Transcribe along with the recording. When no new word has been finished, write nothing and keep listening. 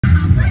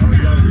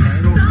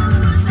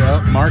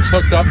Mark's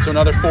hooked up to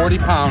another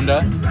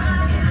 40-pounder.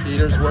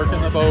 Peter's working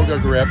the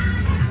boga grip.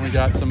 We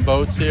got some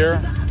boats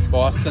here.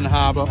 Boston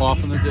Harbor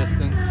off in the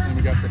distance. And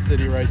we got the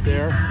city right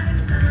there.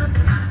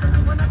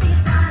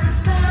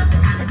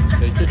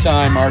 Take your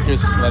time,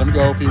 Marcus. Let him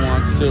go if he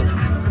wants to. If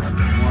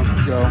he wants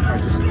to go. I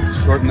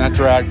just shorten that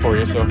drag for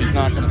you, so he's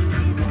not gonna.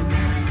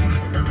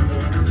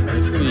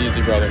 Nice and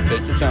easy, brother.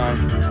 Take your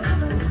time.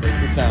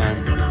 Take your time.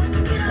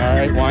 All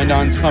right, wind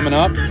on's coming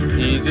up.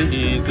 Easy,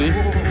 easy.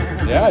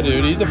 Yeah,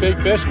 dude, he's a big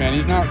fish, man.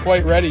 He's not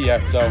quite ready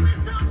yet, so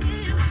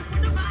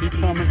just keep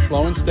coming,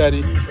 slow and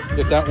steady.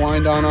 Get that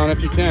wind on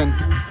if you can.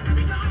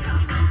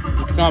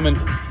 Keep coming.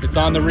 It's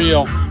on the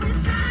reel.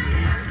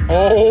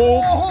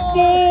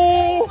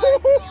 Oh!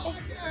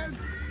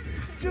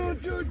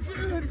 Dude.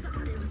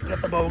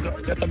 Get the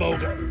boga. Get the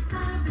boga.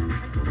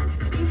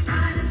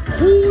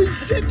 Holy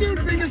shit,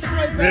 dude! Biggest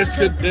striped bass.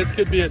 This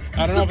could be a.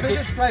 I don't know if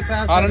it's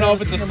a. I don't know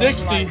if it's a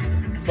 60,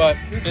 but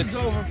it's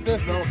over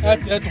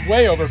 50. that's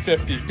way over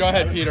 50. Go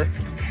ahead, Peter.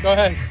 Go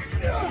ahead.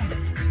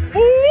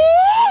 Woo!